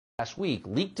Last week,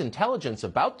 leaked intelligence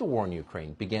about the war in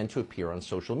Ukraine began to appear on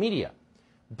social media.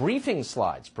 Briefing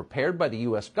slides prepared by the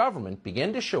U.S. government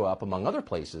began to show up, among other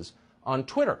places, on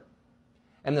Twitter.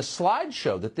 And the slides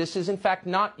show that this is, in fact,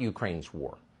 not Ukraine's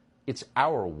war. It's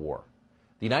our war.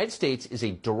 The United States is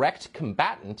a direct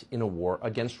combatant in a war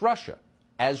against Russia.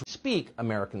 As we speak,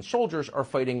 American soldiers are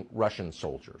fighting Russian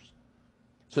soldiers.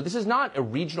 So this is not a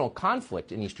regional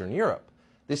conflict in Eastern Europe.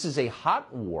 This is a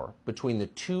hot war between the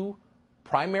two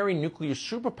primary nuclear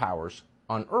superpowers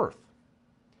on Earth.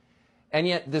 And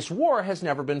yet this war has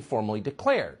never been formally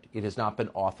declared. It has not been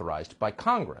authorized by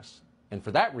Congress. And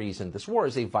for that reason, this war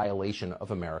is a violation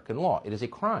of American law. It is a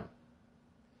crime.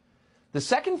 The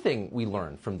second thing we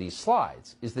learn from these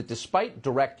slides is that despite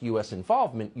direct U.S.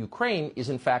 involvement, Ukraine is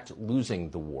in fact losing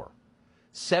the war.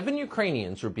 7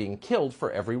 Ukrainians are being killed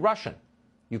for every Russian.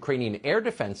 Ukrainian air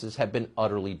defenses have been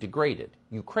utterly degraded.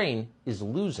 Ukraine is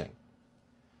losing.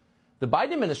 The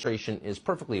Biden administration is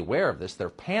perfectly aware of this.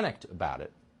 They're panicked about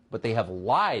it, but they have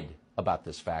lied about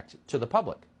this fact to the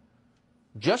public.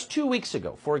 Just 2 weeks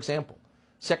ago, for example,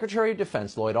 Secretary of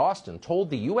Defense Lloyd Austin told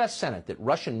the U.S. Senate that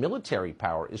Russian military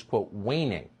power is, quote,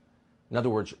 waning. In other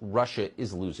words, Russia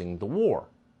is losing the war.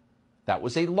 That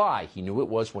was a lie. He knew it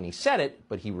was when he said it,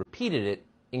 but he repeated it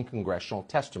in congressional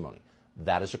testimony.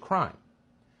 That is a crime.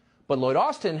 But Lloyd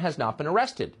Austin has not been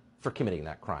arrested for committing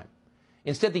that crime.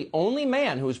 Instead, the only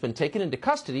man who has been taken into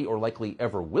custody, or likely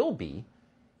ever will be,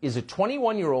 is a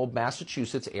 21-year-old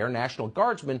Massachusetts Air National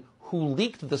Guardsman who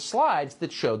leaked the slides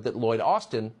that showed that Lloyd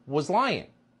Austin was lying.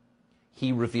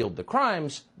 He revealed the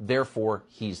crimes, therefore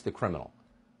he's the criminal.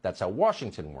 That's how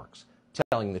Washington works.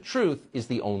 Telling the truth is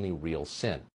the only real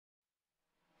sin.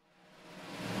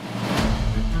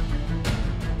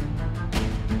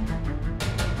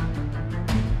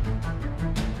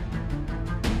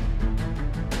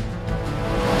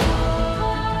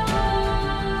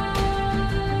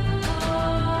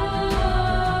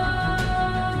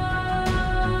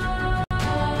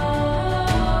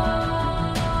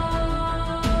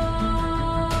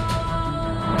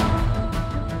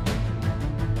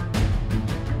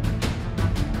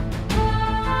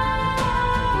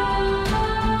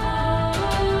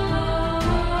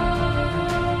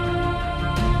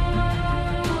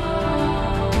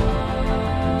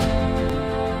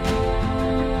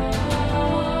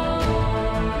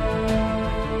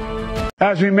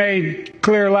 As we made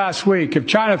clear last week, if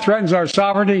China threatens our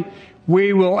sovereignty,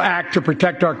 we will act to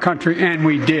protect our country, and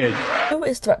we did. Who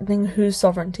is threatening whose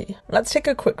sovereignty? Let's take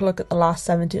a quick look at the last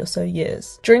 70 or so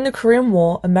years. During the Korean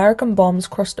War, American bombs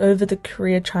crossed over the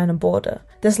Korea-China border.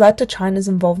 This led to China's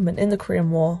involvement in the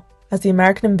Korean War, as the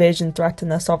American invasion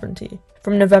threatened their sovereignty.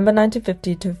 From November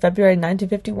 1950 to February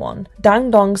 1951,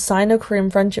 Dangdong's Sino-Korean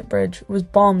Friendship Bridge was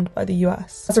bombed by the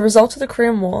US. As a result of the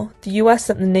Korean War, the US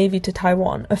sent the Navy to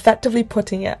Taiwan, effectively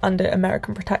putting it under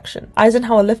American protection.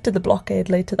 Eisenhower lifted the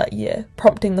blockade later that year,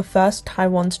 prompting the first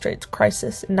Taiwan Straits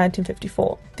crisis in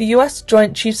 1954. The US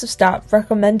Joint Chiefs of Staff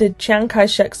recommended Chiang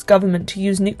Kai-shek's government to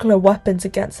use nuclear weapons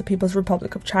against the People's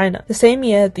Republic of China. The same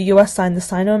year, the US signed the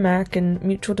Sino-American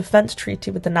Mutual Defense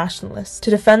Treaty with the Nationalists to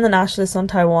defend the Nationalists on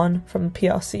Taiwan from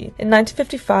PRC. In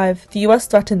 1955, the US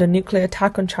threatened a nuclear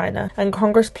attack on China, and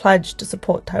Congress pledged to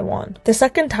support Taiwan. The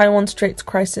second Taiwan Straits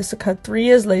crisis occurred 3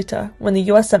 years later, when the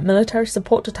US sent military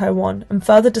support to Taiwan and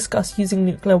further discussed using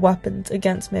nuclear weapons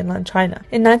against mainland China.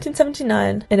 In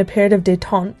 1979, in a period of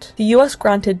détente, the US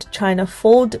granted China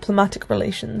full diplomatic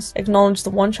relations, acknowledged the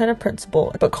One China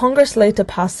principle, but Congress later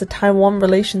passed the Taiwan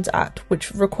Relations Act,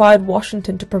 which required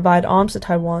Washington to provide arms to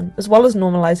Taiwan, as well as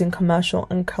normalizing commercial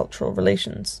and cultural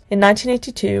relations. In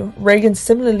 1982, Reagan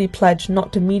similarly pledged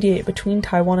not to mediate between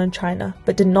Taiwan and China,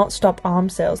 but did not stop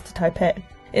arms sales to Taipei.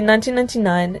 In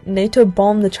 1999, NATO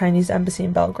bombed the Chinese embassy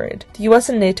in Belgrade. The US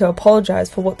and NATO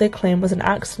apologized for what they claimed was an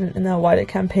accident in their wider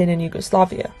campaign in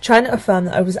Yugoslavia. China affirmed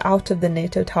that it was out of the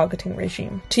NATO targeting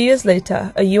regime. 2 years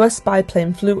later, a US spy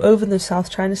plane flew over the South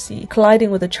China Sea,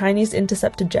 colliding with a Chinese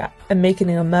interceptor jet and making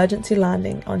an emergency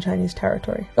landing on Chinese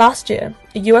territory. Last year,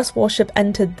 a US warship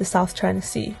entered the South China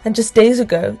Sea, and just days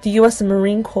ago, the US and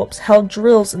Marine Corps held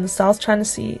drills in the South China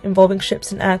Sea involving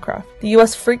ships and aircraft. The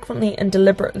US frequently and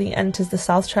deliberately enters the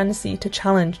South China Sea to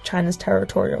challenge China's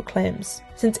territorial claims.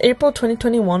 Since April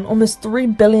 2021, almost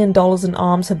 $3 billion in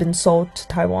arms have been sold to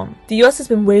Taiwan. The US has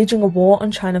been waging a war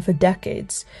on China for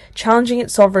decades, challenging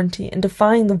its sovereignty and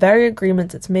defying the very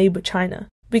agreements it's made with China.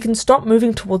 We can stop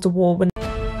moving towards a war when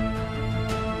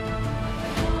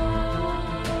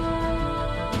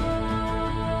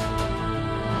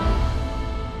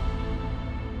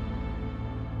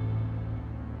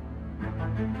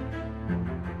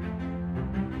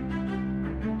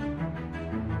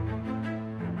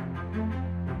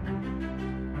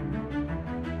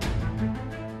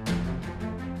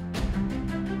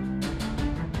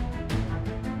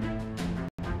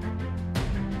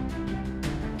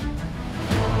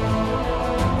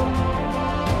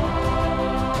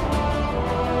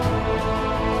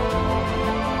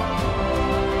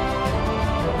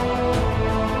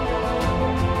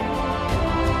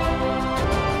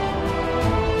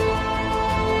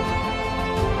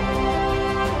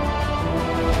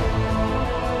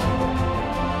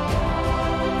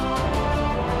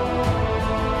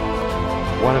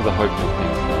hopeful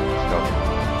things about this government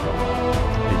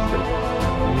is that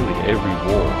nearly every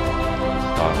war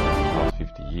that started in the past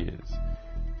 50 years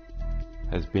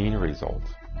has been a result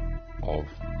of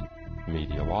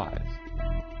media lies.